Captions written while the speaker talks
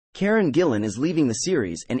Karen Gillan is leaving the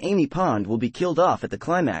series and Amy Pond will be killed off at the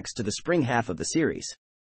climax to the spring half of the series.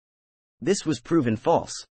 This was proven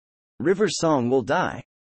false. River's song will die.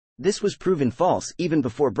 This was proven false even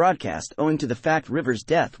before broadcast owing to the fact River's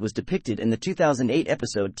death was depicted in the 2008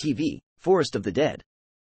 episode TV, Forest of the Dead.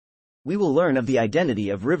 We will learn of the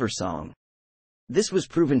identity of River's song. This was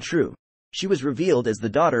proven true. She was revealed as the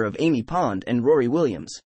daughter of Amy Pond and Rory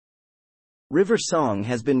Williams. River's song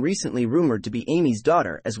has been recently rumored to be Amy's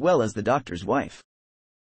daughter as well as the doctor's wife.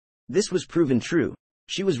 This was proven true.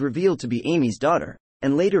 She was revealed to be Amy's daughter,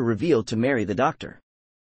 and later revealed to marry the doctor.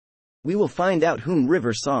 We will find out whom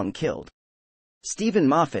River's song killed. Stephen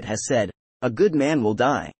Moffat has said, "A good man will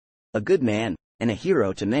die. A good man, and a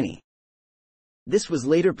hero to many." This was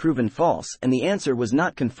later proven false and the answer was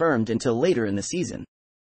not confirmed until later in the season.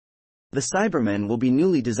 The Cybermen will be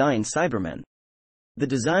newly designed Cybermen. The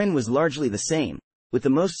design was largely the same, with the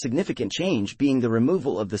most significant change being the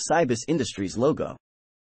removal of the Cybus Industries logo.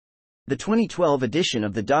 The 2012 edition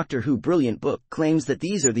of the Doctor Who Brilliant Book claims that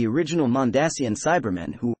these are the original Mondasian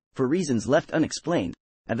Cybermen who, for reasons left unexplained,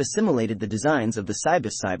 have assimilated the designs of the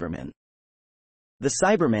Cybus Cybermen. The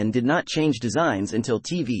Cybermen did not change designs until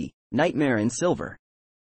TV, Nightmare in Silver.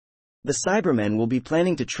 The Cybermen will be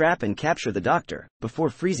planning to trap and capture the Doctor, before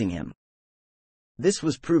freezing him. This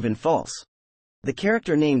was proven false. The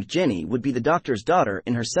character named Jenny would be the Doctor's daughter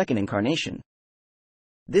in her second incarnation.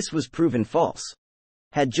 This was proven false.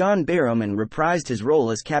 Had John Barrowman reprised his role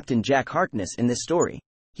as Captain Jack Harkness in this story,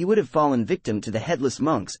 he would have fallen victim to the headless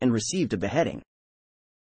monks and received a beheading.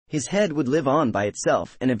 His head would live on by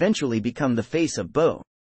itself and eventually become the face of Bo.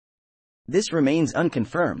 This remains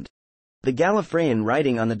unconfirmed. The Gallifreyan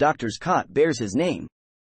writing on the Doctor's cot bears his name.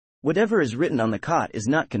 Whatever is written on the cot is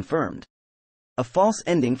not confirmed. A false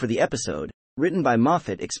ending for the episode, written by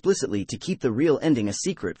Moffat explicitly to keep the real ending a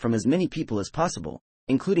secret from as many people as possible,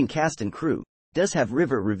 including cast and crew, does have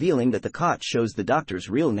River revealing that the cot shows the Doctor's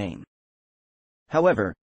real name.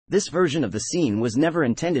 However, this version of the scene was never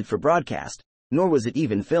intended for broadcast, nor was it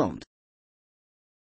even filmed.